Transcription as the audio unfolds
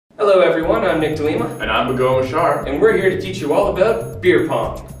Hello everyone, I'm Nick DeLima. And I'm Bago Mashar. And we're here to teach you all about beer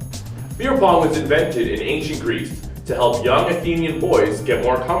pong. Beer pong was invented in ancient Greece to help young Athenian boys get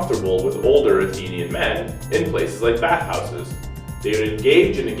more comfortable with older Athenian men in places like bathhouses. They would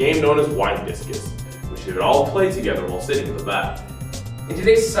engage in a game known as wine discus, which they would all play together while sitting in the bath. In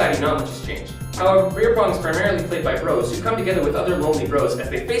today's society, not much has changed. However, beer pong is primarily played by bros who come together with other lonely bros as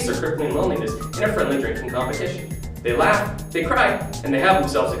they face their crippling loneliness in a friendly drinking competition. They laugh, they cry, and they have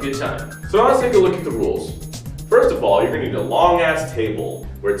themselves a good time. So now let's take a look at the rules. First of all, you're going to need a long-ass table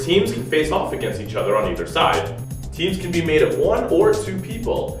where teams can face off against each other on either side. Teams can be made of 1 or 2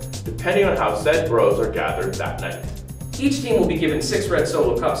 people, depending on how said bros are gathered that night. Each team will be given 6 red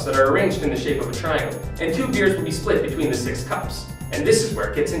solo cups that are arranged in the shape of a triangle, and 2 beers will be split between the 6 cups. And this is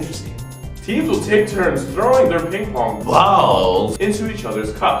where it gets interesting. Teams will take turns throwing their ping pong balls into each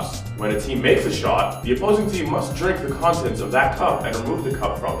other's cups. When a team makes a shot, the opposing team must drink the contents of that cup and remove the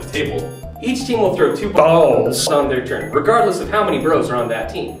cup from the table. Each team will throw 2 balls on their turn, regardless of how many bros are on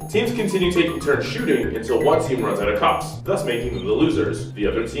that team. Teams continue taking turns shooting until one team runs out of cups, thus making them the losers. The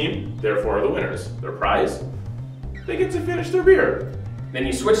other team, therefore, are the winners. Their prize? They get to finish their beer. Then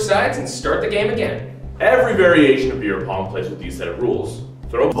you switch sides and start the game again. Every variation of beer pong plays with these set of rules.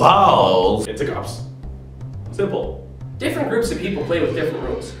 Throw balls into cups. Simple. Different groups of people play with different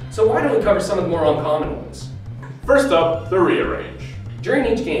rules, so why don't we cover some of the more uncommon ones? First up, the rearrange. During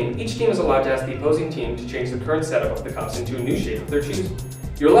each game, each team is allowed to ask the opposing team to change the current setup of the cups into a new shape of their choosing.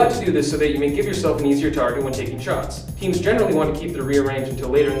 You're allowed to do this so that you may give yourself an easier target when taking shots. Teams generally want to keep the rearrange until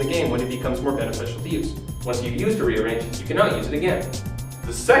later in the game when it becomes more beneficial to use. Once you've used a rearrange, you cannot use it again.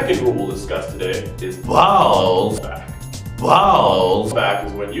 The second rule we'll discuss today is balls back. Balls back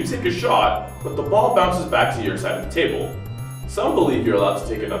is when you take a shot, but the ball bounces back to your side of the table. Some believe you're allowed to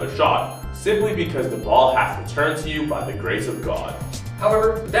take another shot, simply because the ball has returned to you by the grace of God.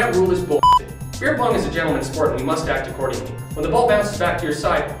 However, that rule is bullshit. Beer pong is a gentleman's sport and we must act accordingly. When the ball bounces back to your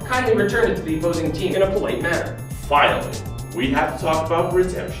side, kindly return it to the opposing team in a polite manner. Finally, we have to talk about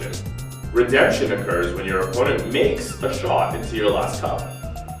redemption. Redemption occurs when your opponent makes a shot into your last cup.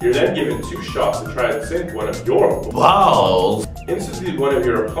 You're then given 2 shots to try to sink one of your balls into one of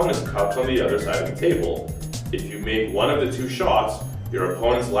your opponent's cups on the other side of the table. If you make one of the 2 shots, your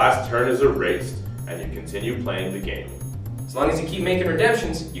opponent's last turn is erased, and you continue playing the game. As long as you keep making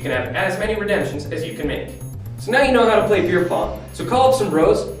redemptions, you can have as many redemptions as you can make. So now you know how to play beer pong, so call up some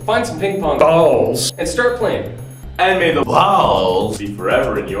bros, find some ping pong balls, and start playing. And may the balls be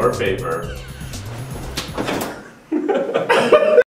forever in your favor.